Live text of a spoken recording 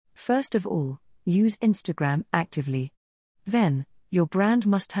First of all, use Instagram actively. Then, your brand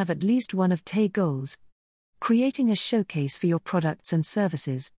must have at least one of TAY goals: creating a showcase for your products and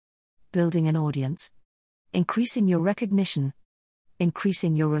services, building an audience, increasing your recognition,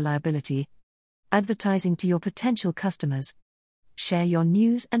 increasing your reliability, advertising to your potential customers, share your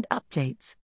news and updates.